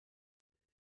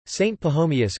Saint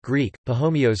Pachomius Greek,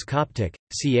 Pachomios Coptic,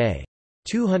 ca.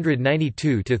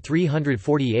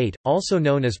 292–348, also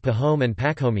known as Pahom and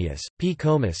Pachomius, P.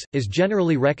 Comus, is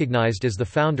generally recognized as the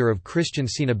founder of Christian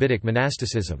Cenobitic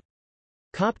monasticism.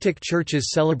 Coptic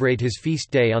churches celebrate his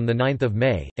feast day on 9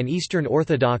 May, and Eastern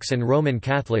Orthodox and Roman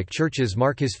Catholic churches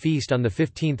mark his feast on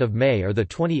 15 May or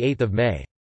 28 May.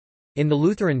 In the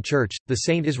Lutheran Church, the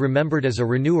saint is remembered as a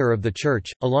renewer of the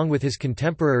Church, along with his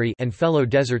contemporary and fellow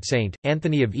desert saint,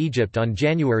 Anthony of Egypt, on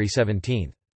January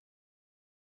 17.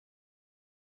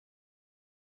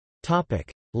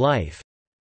 Life.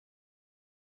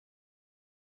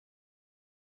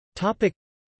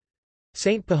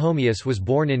 Saint Pachomius was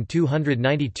born in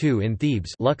 292 in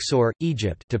Thebes, Luxor,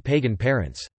 Egypt, to pagan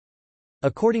parents.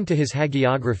 According to his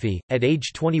hagiography, at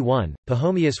age 21,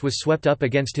 Pachomius was swept up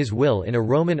against his will in a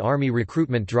Roman army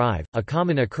recruitment drive, a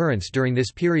common occurrence during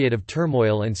this period of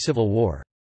turmoil and civil war.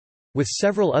 With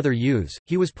several other youths,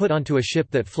 he was put onto a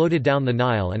ship that floated down the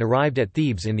Nile and arrived at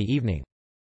Thebes in the evening.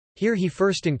 Here he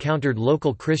first encountered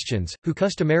local Christians, who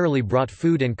customarily brought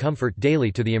food and comfort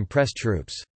daily to the impressed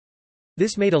troops.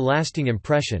 This made a lasting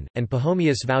impression, and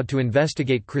Pachomius vowed to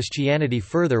investigate Christianity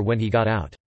further when he got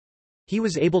out. He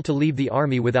was able to leave the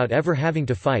army without ever having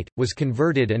to fight, was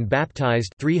converted and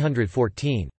baptized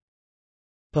 314.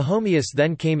 Pachomius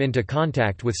then came into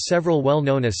contact with several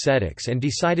well-known ascetics and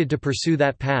decided to pursue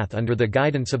that path under the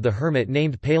guidance of the hermit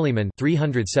named Palemon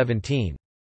 317.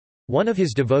 One of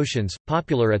his devotions,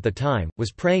 popular at the time,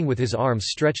 was praying with his arms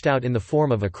stretched out in the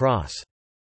form of a cross.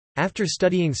 After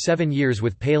studying 7 years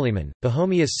with Palemon,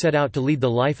 Pachomius set out to lead the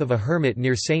life of a hermit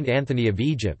near Saint Anthony of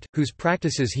Egypt, whose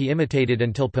practices he imitated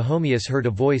until Pachomius heard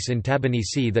a voice in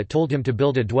Tabanici that told him to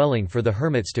build a dwelling for the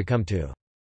hermits to come to.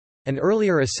 An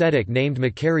earlier ascetic named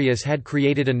Macarius had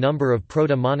created a number of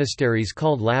proto-monasteries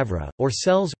called lavra, or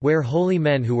cells, where holy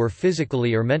men who were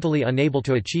physically or mentally unable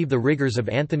to achieve the rigors of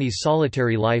Anthony's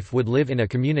solitary life would live in a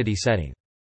community setting.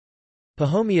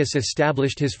 Pachomius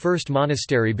established his first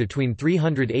monastery between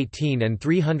 318 and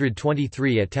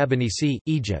 323 at Tabanici,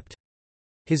 Egypt.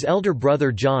 His elder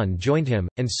brother John joined him,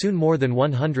 and soon more than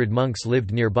 100 monks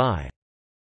lived nearby.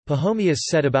 Pachomius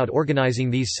set about organizing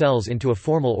these cells into a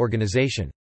formal organization.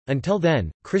 Until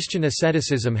then, Christian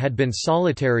asceticism had been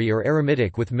solitary or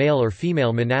eremitic, with male or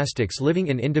female monastics living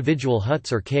in individual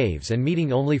huts or caves and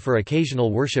meeting only for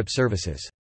occasional worship services.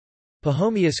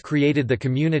 Pachomius created the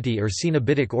community or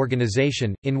cenobitic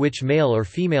organization, in which male or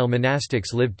female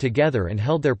monastics lived together and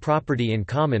held their property in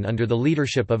common under the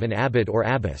leadership of an abbot or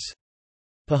abbess.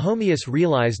 Pachomius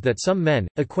realized that some men,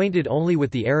 acquainted only with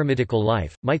the eremitical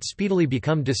life, might speedily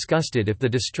become disgusted if the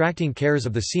distracting cares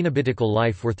of the cenobitical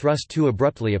life were thrust too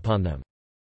abruptly upon them.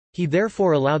 He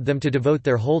therefore allowed them to devote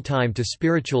their whole time to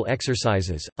spiritual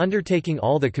exercises, undertaking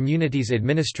all the community's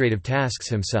administrative tasks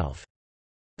himself.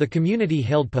 The community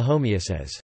hailed Pachomius as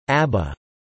Abba,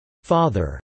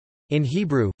 father, in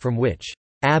Hebrew, from which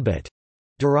abbot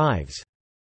derives.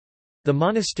 The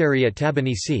monastery at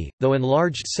Tabanici, though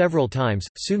enlarged several times,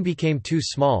 soon became too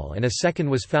small, and a second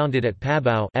was founded at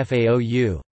Pabau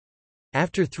Faou.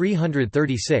 After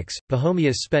 336,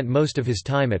 Pachomius spent most of his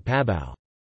time at Pabau.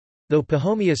 Though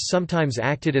Pachomius sometimes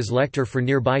acted as lector for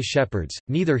nearby shepherds,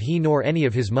 neither he nor any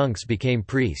of his monks became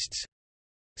priests.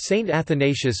 Saint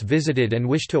Athanasius visited and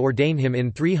wished to ordain him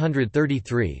in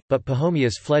 333, but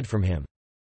Pachomius fled from him.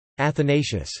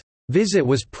 Athanasius' visit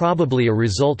was probably a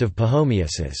result of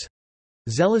Pachomius's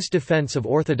zealous defense of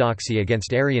orthodoxy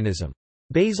against Arianism.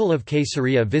 Basil of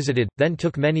Caesarea visited, then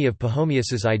took many of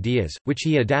Pachomius's ideas, which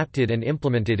he adapted and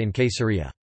implemented in Caesarea.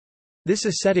 This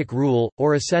ascetic rule,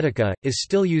 or ascetica, is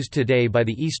still used today by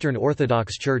the Eastern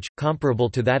Orthodox Church, comparable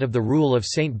to that of the rule of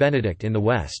Saint Benedict in the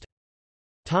West.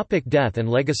 Death and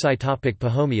legacy.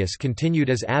 Pachomius continued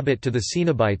as abbot to the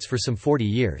Cenobites for some 40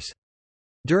 years.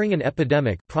 During an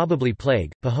epidemic, probably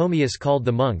plague, Pachomius called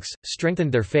the monks,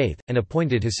 strengthened their faith, and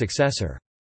appointed his successor.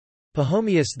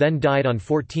 Pachomius then died on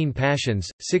 14 Passions,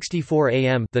 64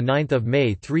 am, the 9th of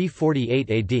May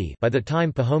 348 AD. By the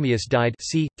time Pachomius died,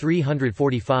 c.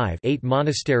 345, 8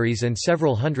 monasteries and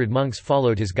several hundred monks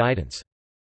followed his guidance.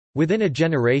 Within a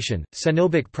generation,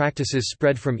 cenobic practices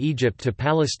spread from Egypt to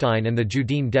Palestine and the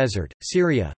Judean Desert,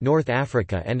 Syria, North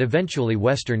Africa, and eventually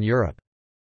Western Europe.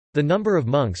 The number of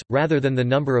monks, rather than the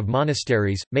number of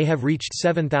monasteries, may have reached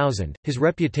 7,000. His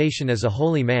reputation as a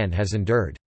holy man has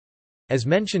endured. As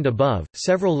mentioned above,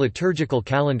 several liturgical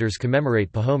calendars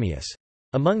commemorate Pachomius.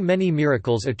 Among many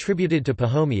miracles attributed to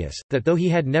Pachomius, that though he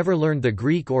had never learned the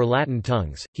Greek or Latin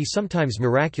tongues, he sometimes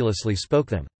miraculously spoke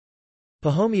them.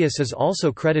 Pachomius is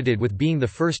also credited with being the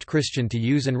first Christian to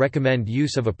use and recommend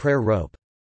use of a prayer rope.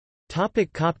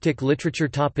 Coptic literature.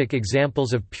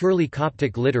 Examples of purely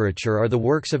Coptic literature are the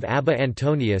works of Abba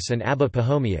Antonius and Abba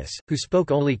Pachomius, who spoke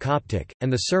only Coptic,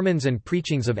 and the sermons and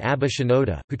preachings of Abba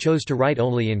Shenoda, who chose to write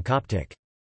only in Coptic.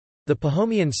 The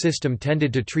Pachomian system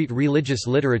tended to treat religious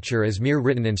literature as mere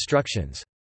written instructions.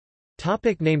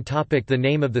 Name. The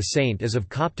name of the saint is of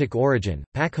Coptic origin,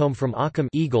 Pachom from Acham,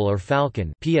 eagle or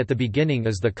falcon. P at the beginning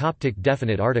is the Coptic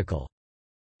definite article.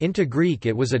 Into Greek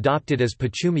it was adopted as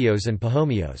Pachomios and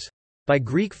Pachomios. By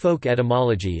Greek folk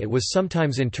etymology it was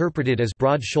sometimes interpreted as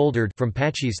broad-shouldered from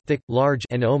pachis thick, large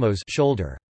and omos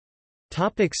shoulder.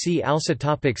 See also.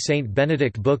 Saint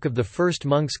Benedict Book of the First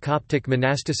Monks Coptic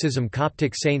Monasticism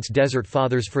Coptic Saints Desert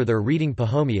Fathers Further reading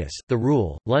Pachomius, The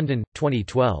Rule, London,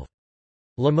 2012.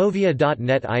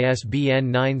 Lamovia.net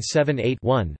ISBN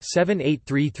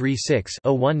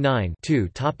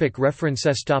 978-1-78336-019-2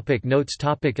 References Notes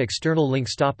External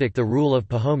links The Rule of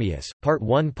Pachomius, Part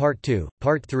 1 Part 2,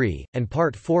 Part 3, and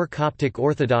Part 4 Coptic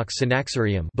Orthodox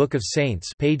Synaxarium Book of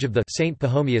Saints page of the St.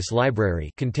 Pachomius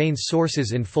Library contains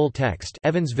sources in full text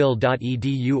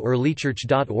evansville.edu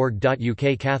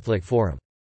earlychurch.org.uk Catholic Forum.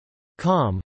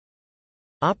 Com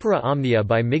Opera Omnia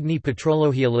by Migni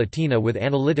Patrologia Latina with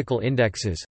analytical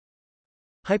indexes.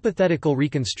 Hypothetical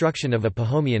reconstruction of a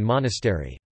Pachomian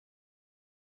monastery.